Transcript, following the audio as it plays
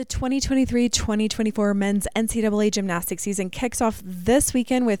The 2023-2024 men's NCAA gymnastics season kicks off this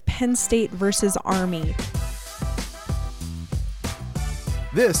weekend with Penn State versus Army.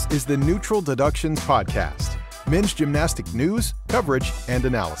 This is the Neutral Deductions Podcast, men's gymnastic news, coverage, and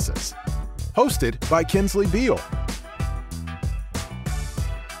analysis. Hosted by Kinsley Beal.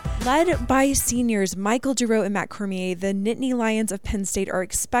 Led by seniors Michael Giroux and Matt Cormier, the Nittany Lions of Penn State are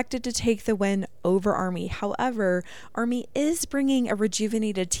expected to take the win over Army. However, Army is bringing a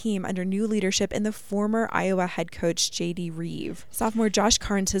rejuvenated team under new leadership in the former Iowa head coach J.D. Reeve. Sophomore Josh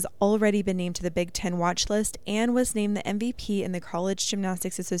Carnes has already been named to the Big Ten watch list and was named the MVP in the College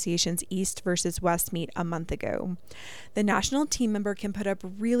Gymnastics Association's East versus West meet a month ago. The national team member can put up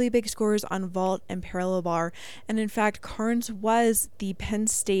really big scores on vault and parallel bar, and in fact, Carnes was the Penn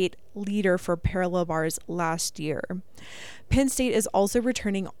State leader for parallel bars last year. Penn State is also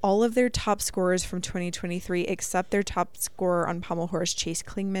returning all of their top scorers from 2023 except their top scorer on pommel horse, Chase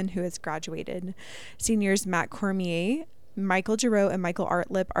Klingman, who has graduated. Seniors Matt Cormier, Michael Giroux, and Michael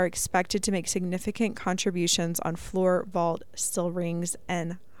Artlip are expected to make significant contributions on floor, vault, still rings,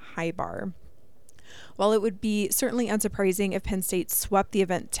 and high bar. While it would be certainly unsurprising if Penn State swept the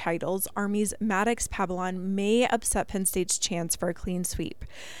event titles, Army's Maddox Pabellon may upset Penn State's chance for a clean sweep.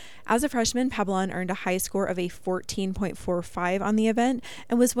 As a freshman, Pabellon earned a high score of a 14.45 on the event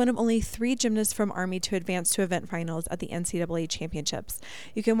and was one of only 3 gymnasts from Army to advance to event finals at the NCAA championships.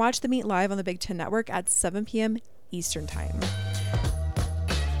 You can watch the meet live on the Big Ten Network at 7 p.m. Eastern Time.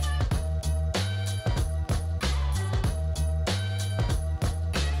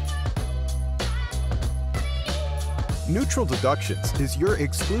 Neutral Deductions is your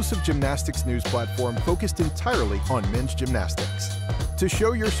exclusive gymnastics news platform focused entirely on men's gymnastics. To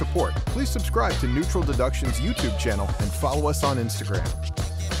show your support, please subscribe to Neutral Deductions' YouTube channel and follow us on Instagram.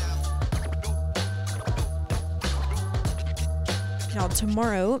 Now,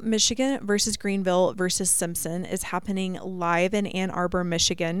 tomorrow, Michigan versus Greenville versus Simpson is happening live in Ann Arbor,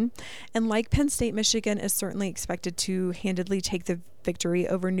 Michigan. And like Penn State, Michigan is certainly expected to handedly take the victory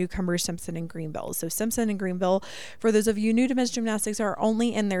over newcomer Simpson and Greenville. So Simpson and Greenville, for those of you new to men's gymnastics, are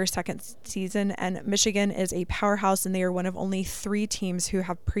only in their second season, and Michigan is a powerhouse, and they are one of only 3 teams who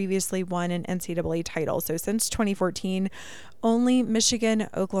have previously won an NCAA title. So since 2014, only Michigan,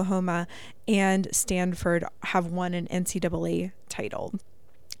 Oklahoma, and Stanford have won an NCAA title.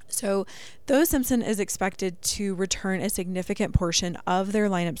 So though Simpson is expected to return a significant portion of their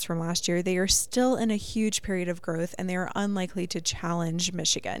lineups from last year, they are still in a huge period of growth, and they are unlikely to challenge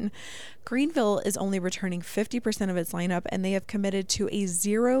Michigan. Greenville is only returning 50% of its lineup, and they have committed to a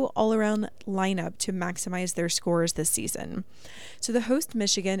 0 all-around lineup to maximize their scores this season. So the host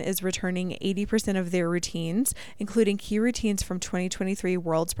Michigan is returning 80% of their routines, including key routines from 2023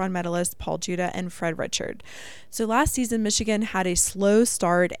 World's Bronze medalists Paul Judah and Fred Richard. So last season, Michigan had a slow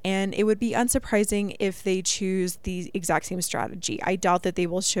start, and it would be unsurprising if they choose the exact same strategy. I doubt that they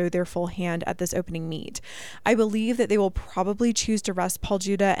will show their full hand at this opening meet. I believe that they will probably choose to rest Paul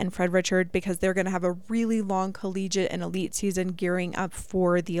Judah and Fred Richard because they're going to have a really long collegiate and elite season gearing up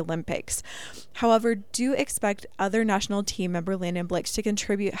for the Olympics. However, do expect other national team member Landon Blix to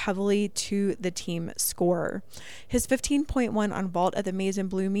contribute heavily to the team score. His 15.1 on vault at the Maize and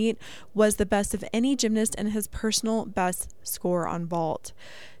Blue meet was the best of any gymnast and his personal best score on vault.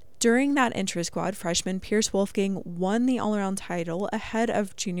 During that intra-squad, freshman Pierce Wolfgang won the all-around title ahead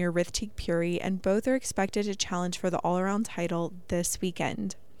of junior Rithtik Puri, and both are expected to challenge for the all-around title this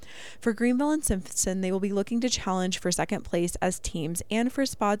weekend. For Greenville and Simpson, they will be looking to challenge for second place as teams and for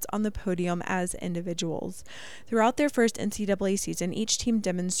spots on the podium as individuals. Throughout their first NCAA season, each team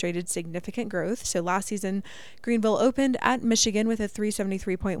demonstrated significant growth. So last season, Greenville opened at Michigan with a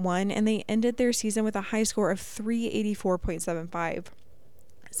 373.1, and they ended their season with a high score of 384.75.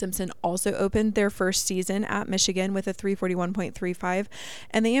 Simpson also opened their first season at Michigan with a 341.35,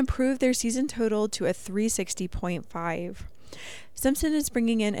 and they improved their season total to a 360.5. Simpson is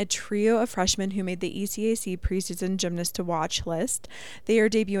bringing in a trio of freshmen who made the ECAC preseason gymnast to watch list. They are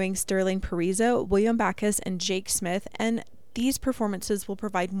debuting Sterling Parizo, William Backus, and Jake Smith, and these performances will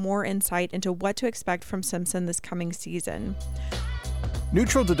provide more insight into what to expect from Simpson this coming season.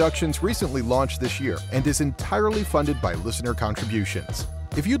 Neutral Deductions recently launched this year and is entirely funded by listener contributions.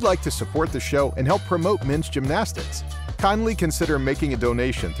 If you'd like to support the show and help promote men's gymnastics, kindly consider making a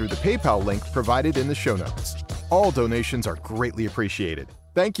donation through the PayPal link provided in the show notes. All donations are greatly appreciated.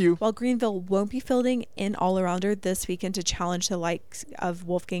 Thank you. While Greenville won't be fielding an all-arounder this weekend to challenge the likes of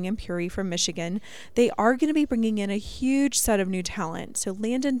Wolfgang and Puri from Michigan, they are going to be bringing in a huge set of new talent. So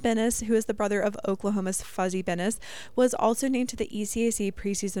Landon Bennis, who is the brother of Oklahoma's Fuzzy Bennis, was also named to the ECAC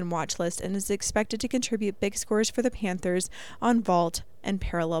preseason watch list and is expected to contribute big scores for the Panthers on vault, and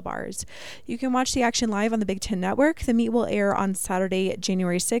parallel bars. You can watch the action live on the Big Ten Network. The meet will air on Saturday,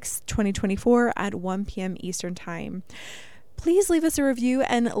 January 6th, 2024 at 1 p.m. Eastern Time. Please leave us a review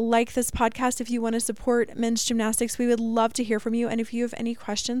and like this podcast if you want to support men's gymnastics. We would love to hear from you. And if you have any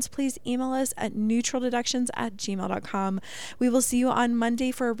questions, please email us at neutraldeductions@gmail.com. We will see you on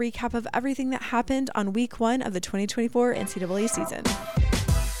Monday for a recap of everything that happened on week 1 of the 2024 NCAA season.